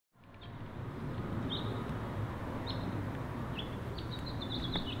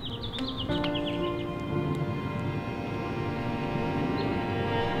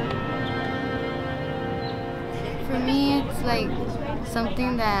like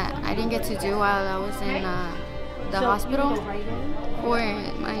something that I didn't get to do while I was in the hospital for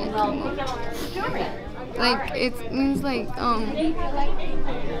my chemo. Like it means like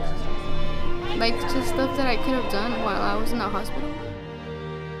just stuff that I could have done while I was in the hospital.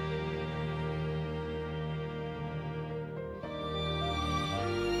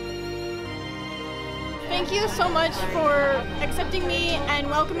 Thank you so much for accepting me and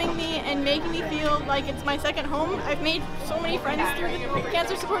welcoming me and making me feel like it's my second home. I've made so many friends through the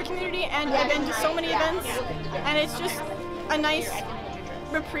cancer support community, and I've been to so many events, and it's just a nice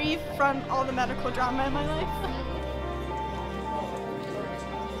reprieve from all the medical drama in my life.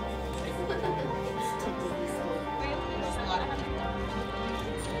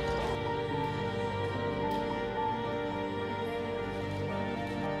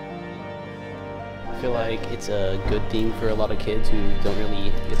 I feel like it's a good thing for a lot of kids who don't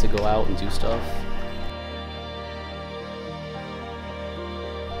really get to go out and do stuff.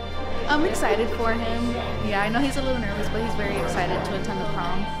 I'm excited for him. Yeah, I know he's a little nervous, but he's very excited to attend the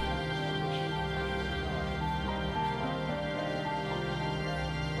prom.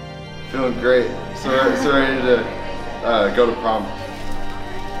 Feeling great. So ready to go to prom.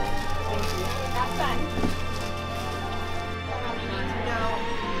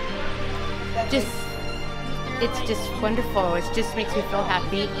 It's just wonderful. It just makes me feel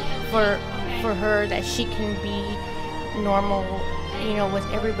happy for her that she can be normal, you know, with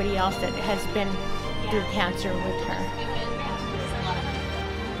everybody else that has been through cancer with her.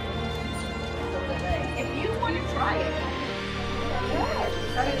 If you want to try it,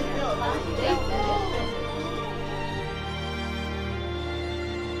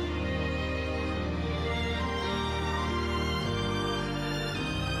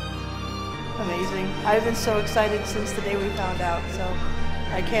 Amazing. I've been so excited since the day we found out, so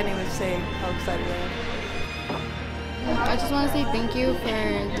I can't even say how excited I am. I just want to say thank you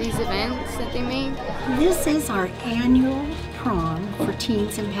for these events that they make. This is our annual prom for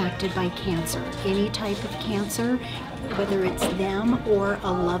teens impacted by cancer. Any type of cancer, whether it's them or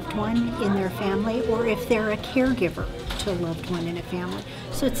a loved one in their family, or if they're a caregiver to a loved one in a family.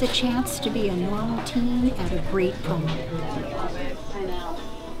 So it's a chance to be a normal teen at a great prom.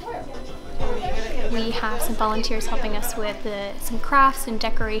 We have some volunteers helping us with some crafts and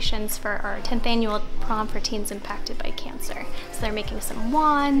decorations for our 10th annual prom for teens impacted by cancer. So they're making some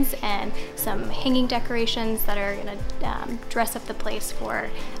wands and some hanging decorations that are going to dress up the place for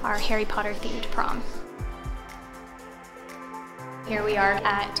our Harry Potter themed prom. Here we are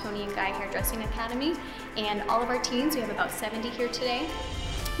at Tony and Guy Hairdressing Academy, and all of our teens, we have about 70 here today.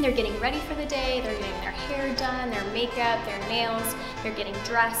 They're getting ready for the day, they're getting their hair done, their makeup, their nails, they're getting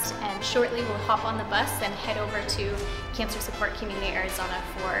dressed, and shortly we'll hop on the bus and head over to Cancer Support Community Arizona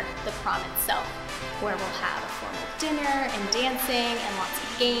for the prom itself, where we'll have a formal dinner and dancing and lots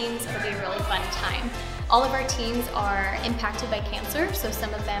of games. It'll be a really fun time. All of our teens are impacted by cancer, so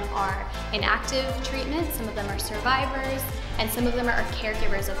some of them are in active treatment, some of them are survivors, and some of them are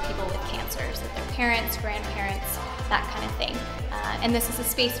caregivers of people with cancer, so their parents, grandparents, that kind of thing. And this is a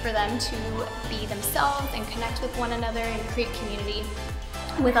space for them to be themselves and connect with one another and create community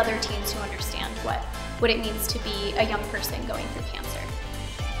with other teens who understand what it means to be a young person going through cancer.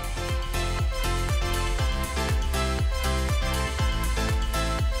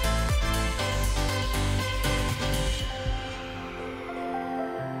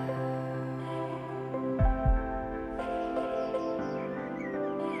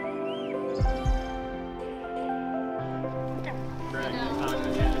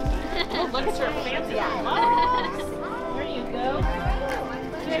 look at your fancy eyes. There you go.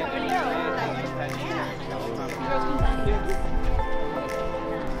 There you go.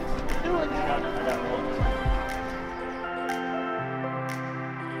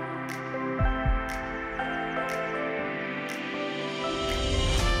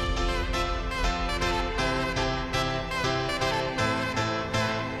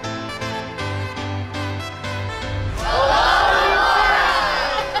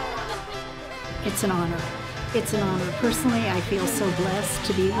 It's an honor. It's an honor. Personally, I feel so blessed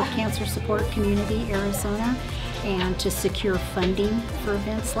to be with Cancer Support Community Arizona and to secure funding for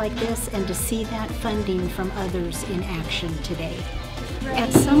events like this and to see that funding from others in action today.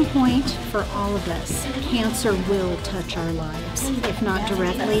 At some point, for all of us, cancer will touch our lives, if not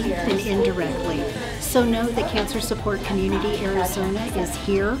directly, then indirectly. So know that Cancer Support Community Arizona is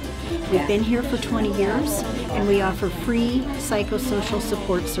here. We've been here for 20 years, and we offer free psychosocial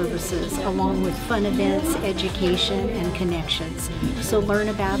support services, along with fun events, education, and connections. So learn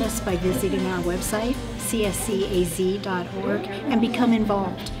about us by visiting our website, cscaz.org, and become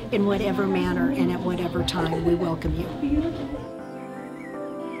involved in whatever manner and at whatever time. We welcome you.